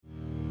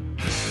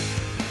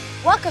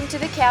Welcome to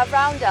the Cav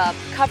Round-Up,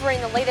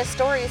 covering the latest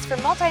stories from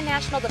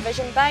multinational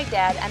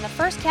Division-Baghdad and the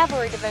 1st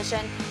Cavalry Division.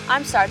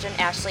 I'm Sergeant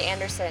Ashley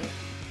Anderson.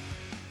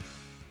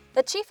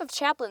 The Chief of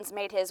Chaplains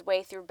made his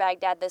way through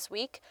Baghdad this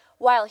week.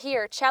 While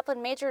here,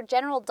 Chaplain Major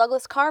General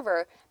Douglas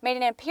Carver made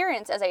an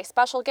appearance as a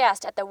special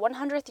guest at the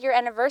 100th year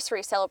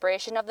anniversary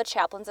celebration of the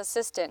Chaplain's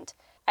Assistant.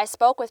 I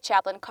spoke with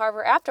Chaplain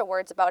Carver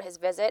afterwards about his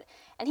visit,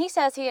 and he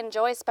says he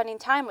enjoys spending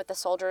time with the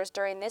soldiers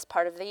during this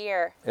part of the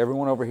year.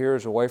 Everyone over here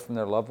is away from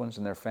their loved ones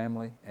and their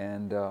family,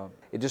 and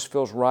it just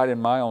feels right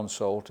in my own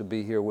soul to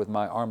be here with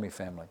my Army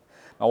family.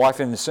 My wife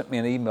even sent me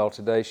an email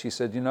today. She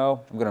said, you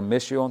know, I'm going to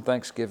miss you on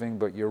Thanksgiving,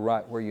 but you're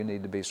right where you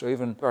need to be. So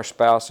even our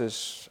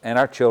spouses and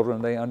our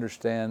children, they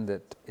understand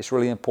that it's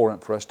really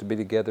important for us to be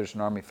together as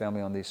an Army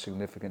family on these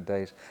significant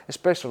days,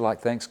 especially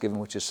like Thanksgiving,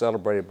 which is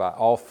celebrated by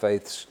all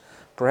faiths,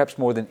 perhaps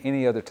more than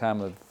any other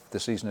time of the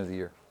season of the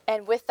year.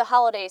 And with the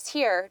holidays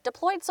here,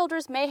 deployed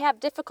soldiers may have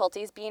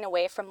difficulties being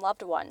away from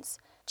loved ones.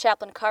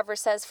 Chaplain Carver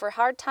says for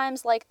hard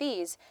times like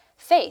these,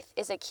 faith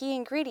is a key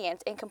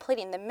ingredient in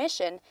completing the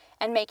mission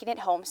and making it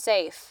home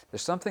safe.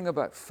 There's something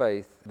about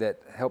faith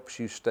that helps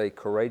you stay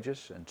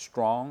courageous and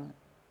strong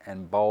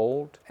and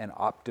bold and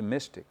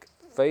optimistic.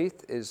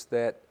 Faith is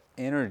that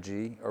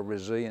energy or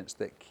resilience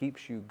that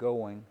keeps you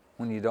going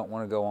when you don't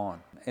want to go on.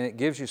 And it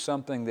gives you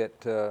something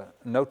that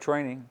no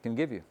training can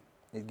give you.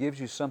 It gives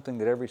you something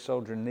that every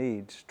soldier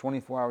needs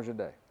 24 hours a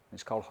day.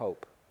 It's called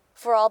hope.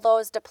 For all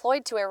those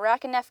deployed to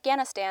Iraq and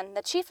Afghanistan,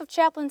 the Chief of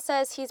Chaplains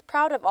says he's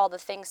proud of all the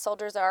things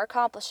soldiers are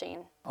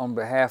accomplishing. On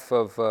behalf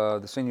of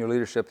the senior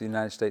leadership of the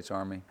United States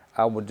Army,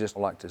 I would just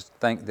like to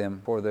thank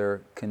them for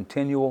their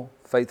continual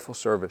faithful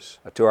service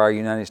to our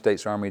United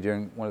States Army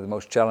during one of the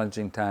most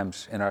challenging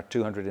times in our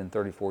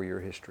 234-year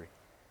history.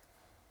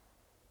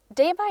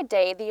 Day by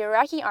day, the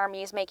Iraqi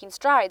Army is making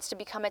strides to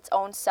become its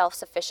own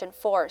self-sufficient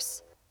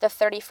force. The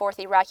 34th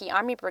Iraqi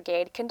Army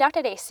Brigade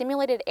conducted a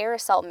simulated air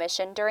assault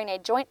mission during a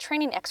joint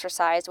training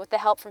exercise with the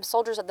help from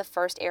soldiers of the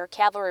 1st Air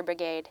Cavalry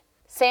Brigade.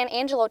 San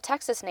Angelo,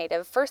 Texas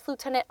native 1st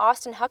Lieutenant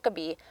Austin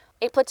Huckabee,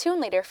 a platoon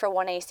leader for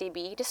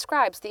 1ACB,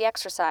 describes the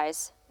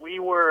exercise. We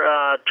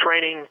were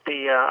training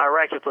the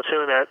Iraqi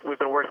platoon that we've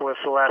been working with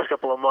for the last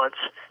couple of months,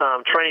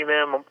 training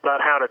them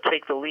about how to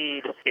take the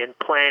lead in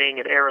planning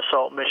an air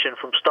assault mission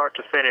from start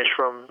to finish,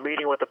 from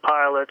meeting with the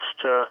pilots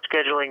to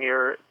scheduling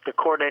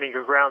coordinating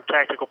your ground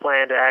tactical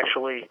plan to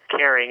actually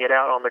carrying it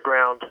out on the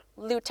ground.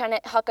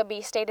 Lieutenant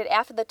Huckabee stated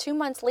after the 2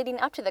 months leading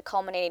up to the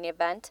culminating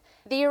event,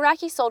 the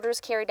Iraqi soldiers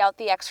carried out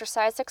the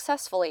exercise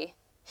successfully.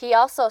 He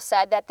also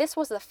said that this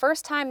was the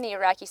first time the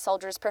Iraqi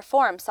soldiers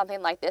performed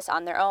something like this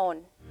on their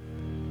own.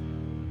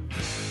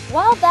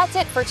 Well, that's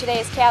it for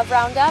today's Cav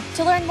Roundup.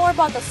 To learn more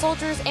about the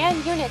soldiers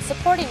and units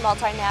supporting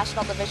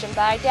multinational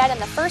Division-Baghdad and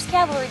the 1st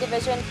Cavalry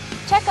Division,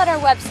 check out our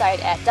website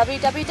at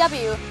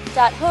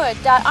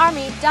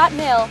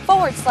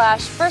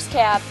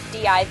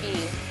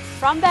www.hood.army.mil/1stcavdiv.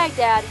 From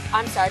Baghdad,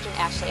 I'm Sergeant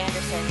Ashley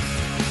Anderson.